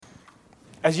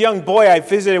As a young boy, I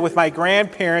visited with my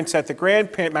grandparents at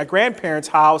my grandparents'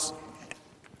 house,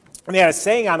 and they had a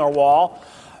saying on their wall.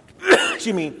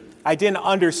 Excuse me. I didn't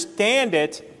understand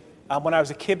it when I was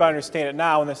a kid, but I understand it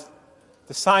now. And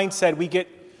the sign said, "We get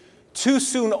too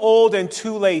soon old and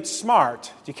too late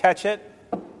smart." Did you catch it?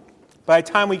 By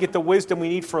the time we get the wisdom we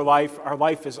need for life, our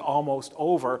life is almost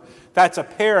over. That's a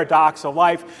paradox of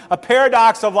life. A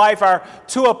paradox of life are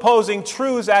two opposing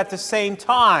truths at the same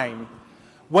time.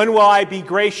 When will I be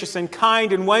gracious and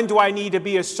kind, and when do I need to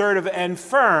be assertive and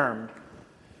firm?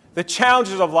 The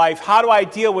challenges of life, how do I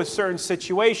deal with certain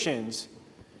situations?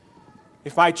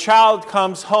 If my child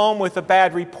comes home with a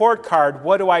bad report card,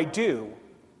 what do I do?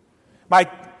 My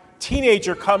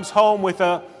teenager comes home with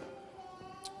a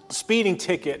speeding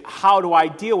ticket, how do I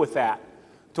deal with that?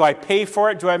 Do I pay for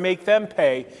it? Do I make them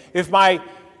pay? If my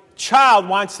child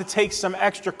wants to take some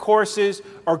extra courses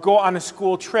or go on a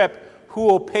school trip, who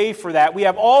will pay for that? We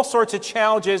have all sorts of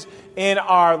challenges in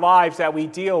our lives that we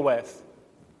deal with.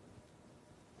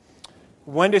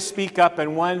 When to speak up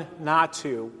and when not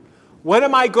to. When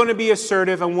am I going to be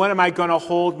assertive and when am I going to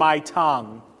hold my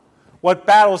tongue? What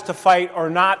battles to fight or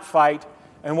not fight,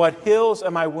 and what hills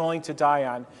am I willing to die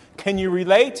on? Can you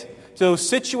relate to those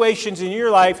situations in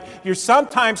your life? You're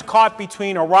sometimes caught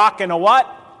between a rock and a what?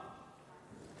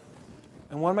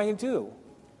 And what am I going to do?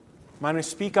 Am I going to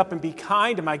speak up and be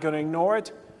kind? Am I going to ignore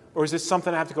it? Or is this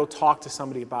something I have to go talk to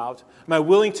somebody about? Am I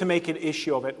willing to make an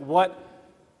issue of it? What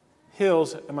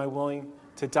hills am I willing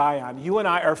to die on? You and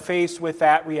I are faced with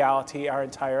that reality our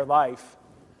entire life.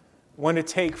 When to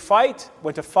take fight,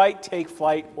 take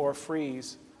flight, or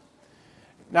freeze.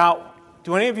 Now,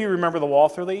 do any of you remember the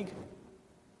Walther League?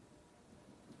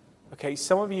 Okay,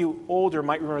 some of you older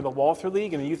might remember the Walther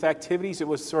League and the youth activities. It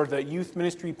was sort of the youth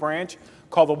ministry branch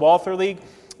called the Walther League.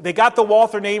 They got the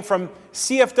Walther name from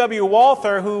C.F.W.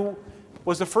 Walther, who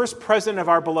was the first president of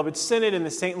our beloved synod in the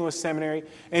St. Louis Seminary,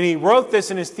 and he wrote this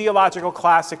in his theological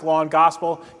classic, Law and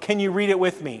Gospel. Can you read it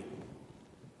with me?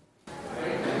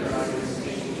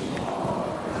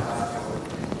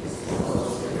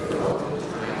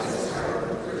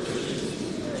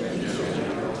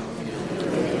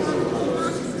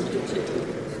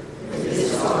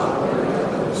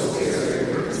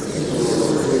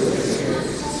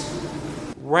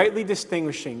 Rightly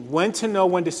distinguishing when to know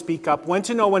when to speak up, when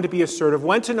to know when to be assertive,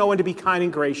 when to know when to be kind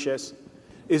and gracious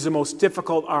is the most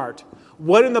difficult art.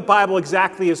 What in the Bible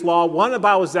exactly is law? What in the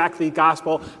Bible exactly is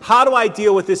gospel? How do I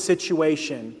deal with this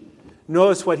situation?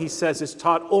 Notice what he says is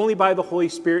taught only by the Holy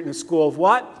Spirit in the school of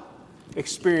what?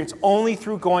 Experience. Only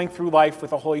through going through life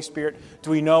with the Holy Spirit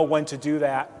do we know when to do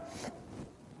that.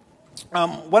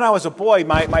 When I was a boy,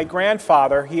 my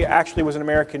grandfather, he actually was an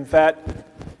American vet.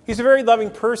 He's a very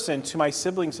loving person to my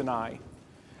siblings and I.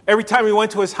 Every time we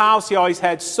went to his house, he always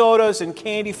had sodas and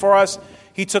candy for us.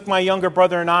 He took my younger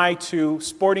brother and I to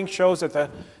sporting shows at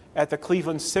the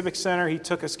Cleveland Civic Center. He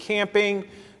took us camping.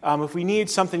 If we needed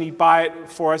something, he'd buy it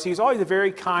for us. He was always a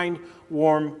very kind,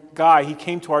 warm guy. He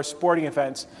came to our sporting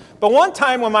events. But one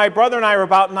time when my brother and I were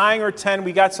about 9 or 10,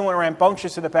 we got somewhat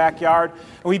rambunctious in the backyard,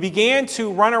 and we began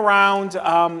to run around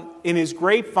in his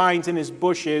grapevines, in his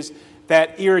bushes,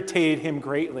 that irritated him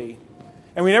greatly.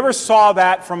 And we never saw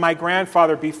that from my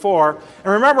grandfather before.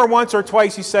 And remember once or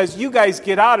twice he says, "You guys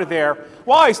get out of there."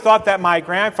 Well, I always thought that my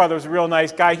grandfather was a real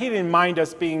nice guy. He didn't mind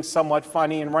us being somewhat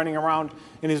funny and running around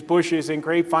in his bushes and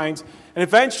grapevines. And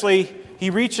eventually he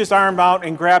reached his arm out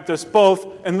and grabbed us both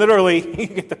and literally, you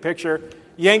get the picture,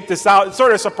 yanked us out. It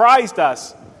sort of surprised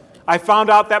us. I found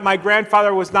out that my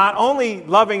grandfather was not only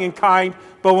loving and kind,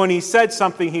 but when he said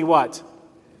something, he what?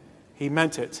 He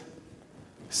meant it.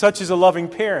 Such is a loving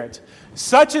parent.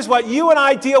 Such is what you and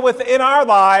I deal with in our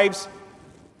lives.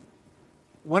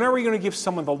 When are we going to give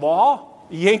someone the law,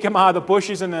 yank him out of the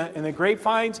bushes and the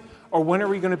grapevines? Or when are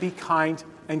we going to be kind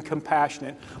and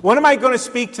compassionate? When am I going to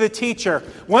speak to the teacher?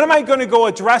 When am I going to go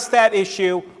address that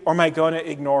issue? Or am I going to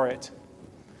ignore it?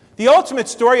 The ultimate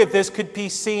story of this could be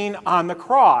seen on the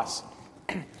cross.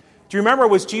 Do you remember,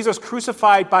 was Jesus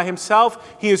crucified by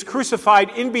himself? He is crucified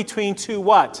in between two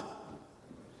what?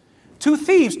 Two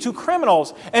thieves, two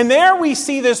criminals. And there we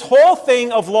see this whole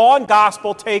thing of law and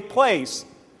gospel take place.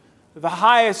 The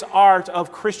highest art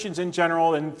of Christians in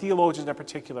general and theologians in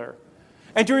particular.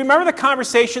 And do you remember the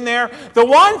conversation there? The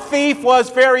one thief was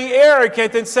very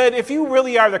arrogant and said, "If you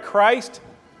really are the Christ,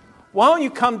 why don't you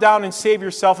come down and save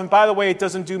yourself? And by the way, it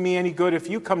doesn't do me any good if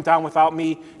you come down without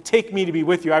me. Take me to be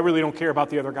with you. I really don't care about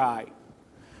the other guy."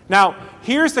 Now,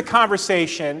 here's the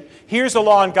conversation. Here's the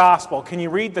law and gospel. Can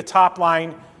you read the top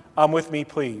line with me,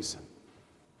 please?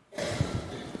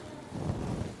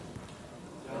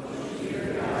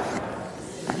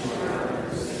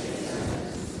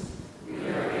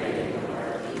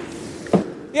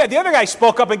 Yeah, the other guy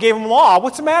spoke up and gave him law.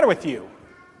 What's the matter with you?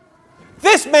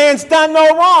 This man's done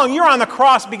no wrong. You're on the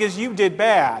cross because you did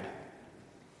bad.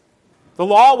 The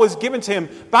law was given to him.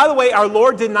 By the way, our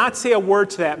Lord did not say a word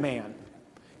to that man.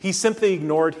 He simply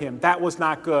ignored him. That was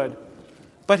not good.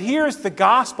 But here's the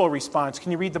gospel response.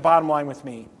 Can you read the bottom line with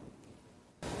me?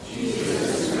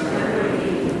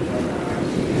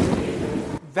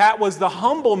 That was the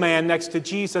humble man next to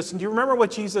Jesus. And do you remember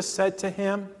what Jesus said to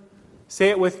him? Say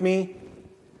it with me.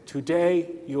 Today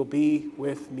you'll be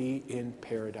with me in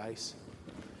paradise.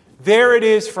 There it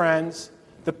is, friends,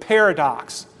 the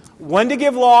paradox. When to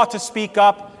give law to speak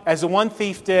up, as the one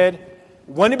thief did.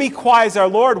 When to be quiet, as our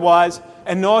Lord was.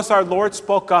 And notice our Lord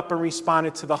spoke up and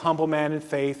responded to the humble man in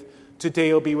faith. Today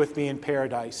you'll be with me in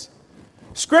paradise.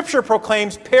 Scripture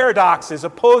proclaims paradoxes,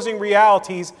 opposing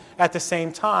realities at the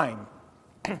same time.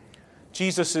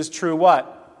 Jesus is true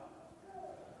what?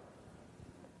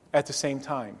 At the same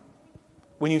time.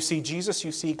 When you see Jesus,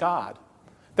 you see God.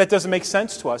 That doesn't make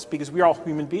sense to us because we are all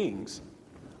human beings.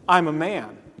 I'm a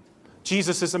man.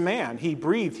 Jesus is a man. He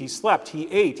breathed, he slept, he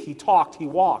ate, he talked, he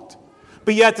walked.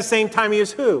 But yet at the same time, he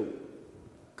is who?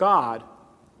 God.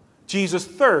 Jesus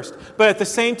thirst. But at the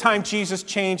same time, Jesus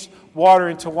changed water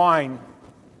into wine.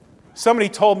 Somebody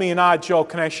told me an odd joke.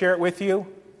 Can I share it with you?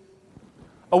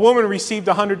 A woman received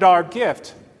a $100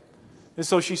 gift. And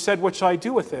so she said, what shall I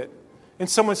do with it? And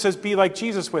someone says, be like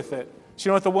Jesus with it. So you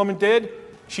know what the woman did?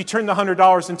 She turned the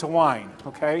 $100 into wine.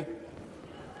 Okay?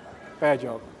 Bad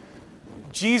joke.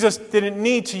 Jesus didn't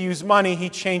need to use money. He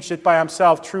changed it by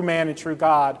himself. True man and true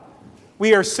God.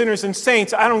 We are sinners and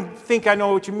saints. I don't think I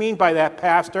know what you mean by that,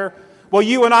 Pastor. Well,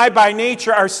 you and I by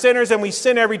nature are sinners and we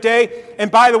sin every day.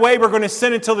 And by the way, we're going to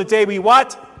sin until the day we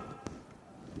what?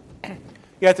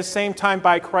 Yet at the same time,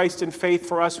 by Christ and faith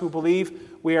for us who believe,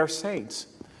 we are saints.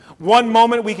 One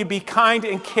moment we could be kind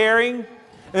and caring, and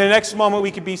the next moment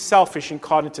we could be selfish and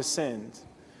caught into sins.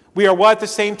 We are what at the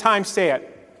same time? Say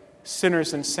it.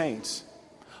 Sinners and saints.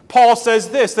 Paul says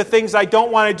this, the things I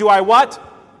don't want to do, I what?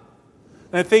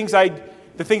 And the things I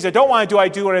don't want to do, I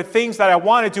do, and the things that I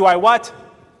want to do, I what?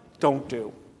 Don't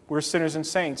do. We're sinners and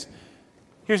saints.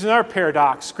 Here's another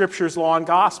paradox. Scripture's law and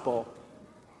gospel.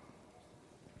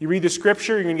 You read the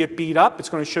Scripture, you're going to get beat up. It's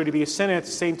going to show you to be a sinner, at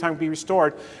the same time be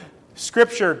restored.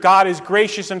 Scripture, God is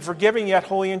gracious and forgiving, yet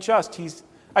holy and just.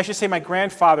 I should say my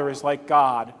grandfather is like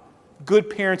God.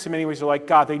 Good parents in many ways are like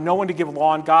God. They know when to give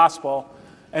law and gospel.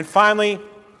 And finally,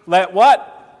 let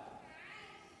what?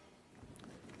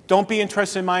 Don't be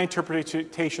interested in my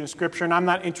interpretation of Scripture, and I'm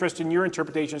not interested in your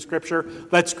interpretation of Scripture.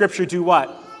 Let Scripture do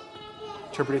what?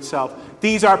 Interpret itself.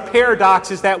 These are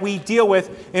paradoxes that we deal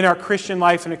with in our Christian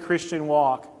life and a Christian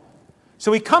walk.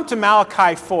 So we come to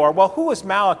Malachi 4. Well, who is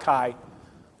Malachi?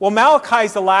 Well, Malachi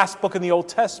is the last book in the Old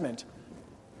Testament.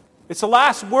 It's the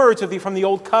last words from the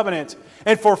Old Covenant.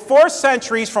 And for 4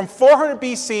 centuries, from 400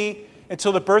 BC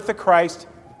until the birth of Christ,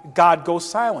 God goes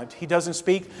silent. He doesn't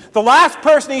speak. The last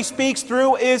person he speaks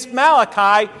through is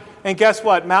Malachi. And guess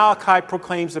what? Malachi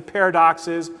proclaims the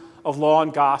paradoxes of law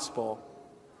and gospel.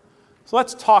 So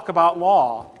let's talk about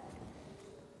law.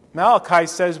 Malachi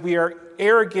says we are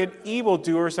arrogant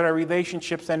evildoers and our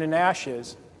relationships end in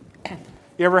ashes.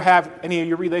 You ever have any of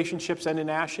your relationships end in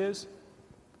ashes?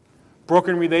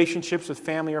 Broken relationships with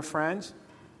family or friends?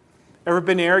 Ever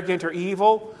been arrogant or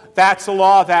evil? That's the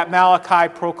law that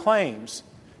Malachi proclaims.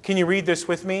 Can you read this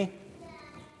with me?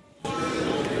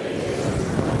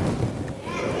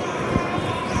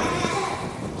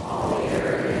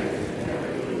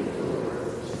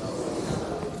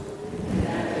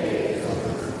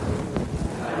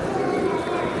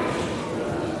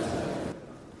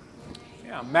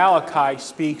 Malachi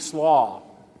speaks law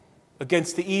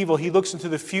against the evil. He looks into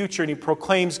the future and he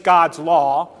proclaims God's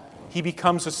law. He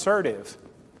becomes assertive.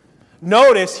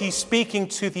 Notice he's speaking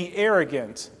to the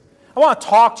arrogant. I want to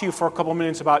talk to you for a couple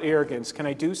minutes about arrogance. Can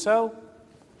I do so?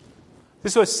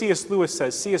 This is what C.S. Lewis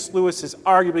says. C.S. Lewis is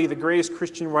arguably the greatest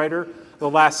Christian writer of the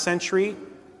last century.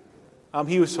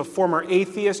 He was a former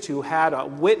atheist who had a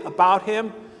wit about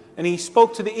him, and he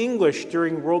spoke to the English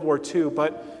during World War II,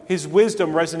 but his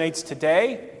wisdom resonates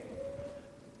today.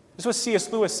 This is what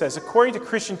C.S. Lewis says. According to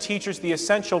Christian teachers, the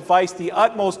essential vice, the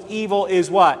utmost evil is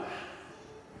what?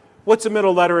 What's the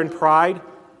middle letter in pride?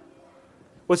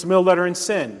 What's the middle letter in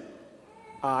sin?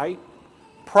 I.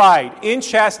 Pride,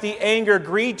 inchastity, anger,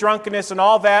 greed, drunkenness, and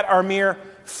all that are mere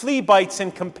flea bites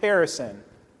in comparison.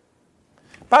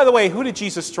 By the way, who did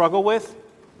Jesus struggle with?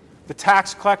 The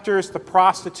tax collectors, the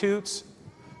prostitutes,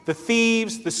 the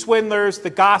thieves, the swindlers, the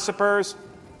gossipers,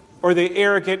 or the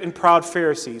arrogant and proud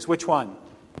Pharisees? Which one?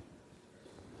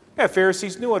 Yeah,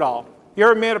 Pharisees knew it all. You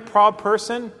ever met a proud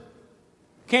person?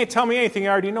 can't tell me anything,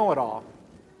 I already know it all.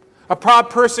 A proud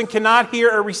person cannot hear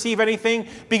or receive anything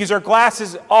because their glass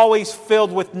is always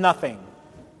filled with nothing.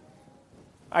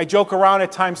 I joke around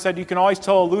at times, said you can always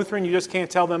tell a Lutheran, you just can't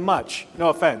tell them much. No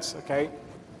offense, okay?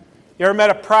 You ever met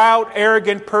a proud,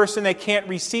 arrogant person that can't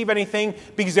receive anything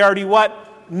because they already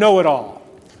what? Know it all.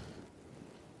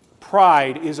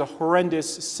 Pride is a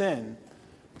horrendous sin.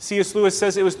 C.S. Lewis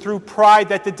says it was through pride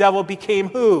that the devil became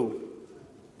who?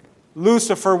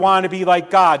 Lucifer wanted to be like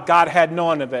God. God had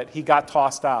none of it. He got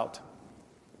tossed out.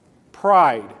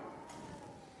 Pride.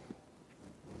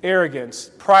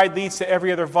 Arrogance. Pride leads to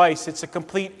every other vice. It's a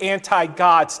complete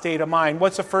anti-God state of mind.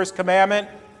 What's the first commandment?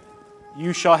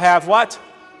 You shall have what?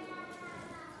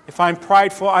 If I'm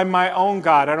prideful, I'm my own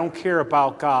God. I don't care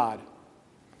about God.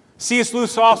 C.S.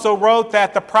 Lewis also wrote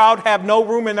that the proud have no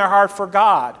room in their heart for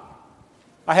God.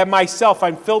 I have myself.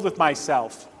 I'm filled with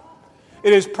myself.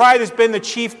 It is pride that's been the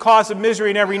chief cause of misery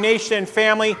in every nation and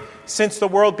family since the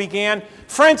world began.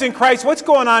 Friends in Christ, what's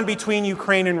going on between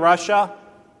Ukraine and Russia?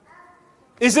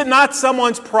 Is it not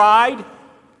someone's pride?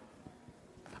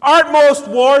 Aren't most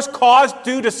wars caused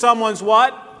due to someone's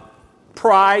what?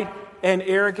 Pride and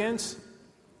arrogance.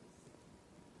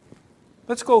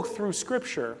 Let's go through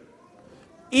Scripture.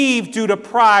 Eve, due to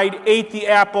pride, ate the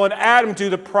apple, and Adam,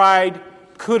 due to pride,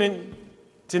 couldn't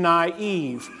deny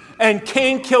Eve. And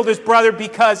Cain killed his brother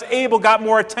because Abel got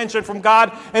more attention from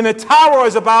God, and the tower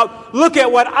was about, look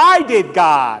at what I did,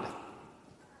 God.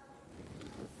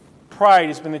 Pride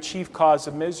has been the chief cause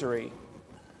of misery.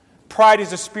 Pride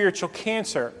is a spiritual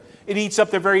cancer. It eats up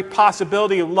the very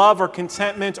possibility of love or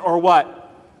contentment or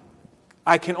what?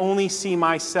 I can only see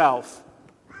myself.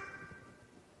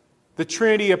 The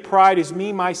trinity of pride is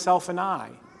me, myself, and I.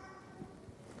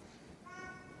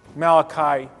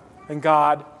 Malachi and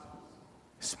God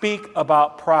speak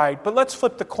about pride. But let's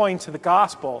flip the coin to the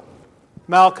gospel.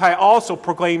 Malachi also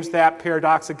proclaims that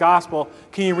paradoxical gospel.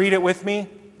 Can you read it with me?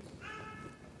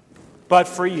 But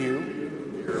for you,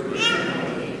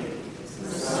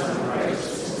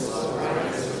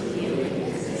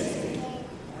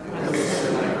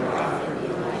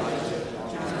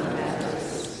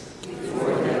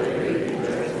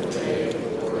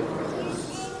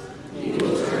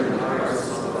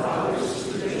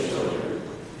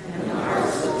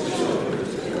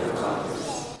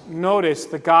 notice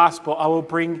the gospel, I will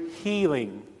bring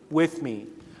healing with me.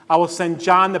 I will send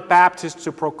John the Baptist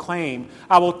to proclaim.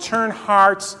 I will turn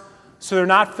hearts so they're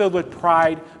not filled with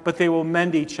pride, but they will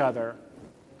mend each other.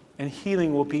 And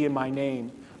healing will be in my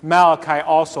name. Malachi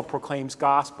also proclaims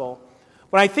gospel.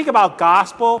 When I think about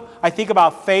gospel, I think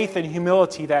about faith and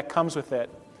humility that comes with it.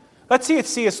 Let's see what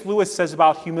C.S. Lewis says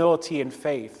about humility and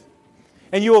faith.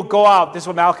 And you will go out, this is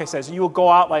what Malachi says, you will go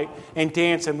out and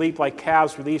dance and leap like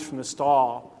calves released from the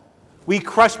stall. We,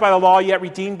 crushed by the law, yet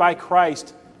redeemed by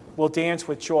Christ, will dance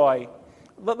with joy.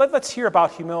 Let's hear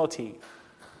about humility.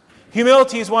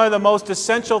 Humility is one of the most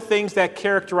essential things that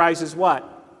characterizes what?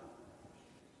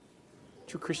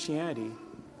 True Christianity.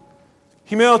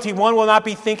 Humility, one will not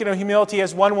be thinking of humility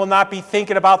as one will not be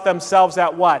thinking about themselves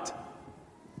at what?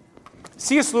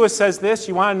 C.S. Lewis says this,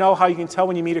 you want to know how you can tell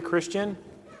when you meet a Christian?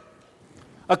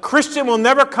 A Christian will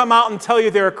never come out and tell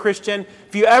you they're a Christian.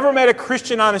 If you ever met a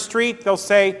Christian on the street, they'll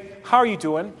say, how are you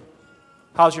doing?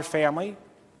 How's your family?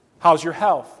 How's your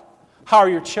health? How are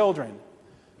your children?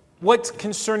 What's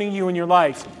concerning you in your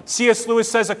life? C.S. Lewis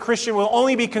says a Christian will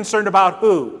only be concerned about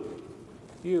who?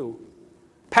 You.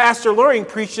 Pastor Luring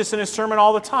preached this in his sermon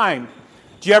all the time.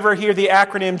 Do you ever hear the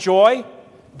acronym JOY?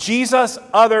 Jesus,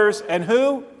 others, and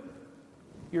who?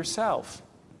 Yourself.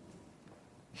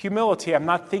 Humility, I'm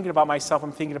not thinking about myself,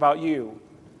 I'm thinking about you.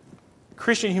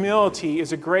 Christian humility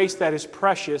is a grace that is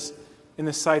precious in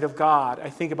the sight of God. I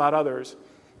think about others.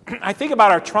 I think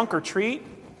about our trunk or treat,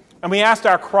 and we asked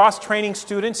our cross-training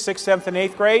students, 6th, 7th, and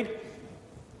 8th grade,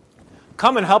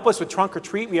 come and help us with trunk or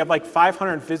treat. We have like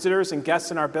 500 visitors and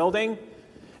guests in our building.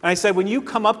 And I said, when you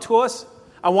come up to us,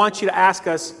 I want you to ask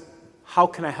us, how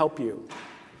can I help you?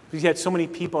 Because you had so many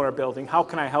people in our building. How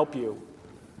can I help you?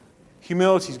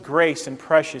 Humility is grace and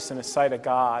precious in the sight of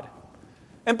God.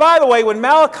 And by the way, when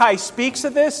Malachi speaks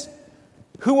of this,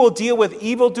 who will deal with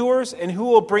evildoers and who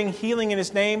will bring healing in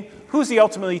his name, who's he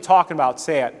ultimately talking about?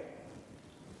 Say it.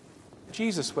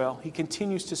 Jesus will. He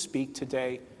continues to speak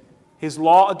today. His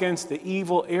law against the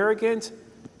evil, arrogant,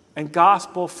 and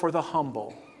gospel for the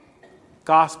humble.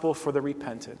 Gospel for the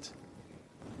repentant.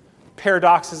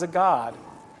 Paradoxes of God.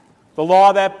 The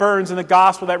law that burns and the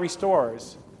gospel that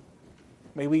restores.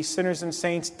 May we sinners and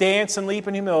saints dance and leap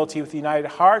in humility with united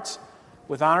hearts,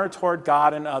 with honor toward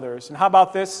God and others. And how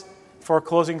about this for a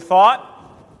closing thought?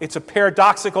 It's a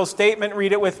paradoxical statement.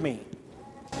 Read it with me.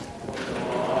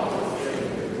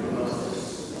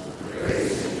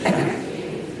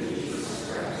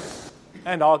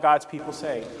 And all God's people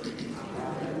say,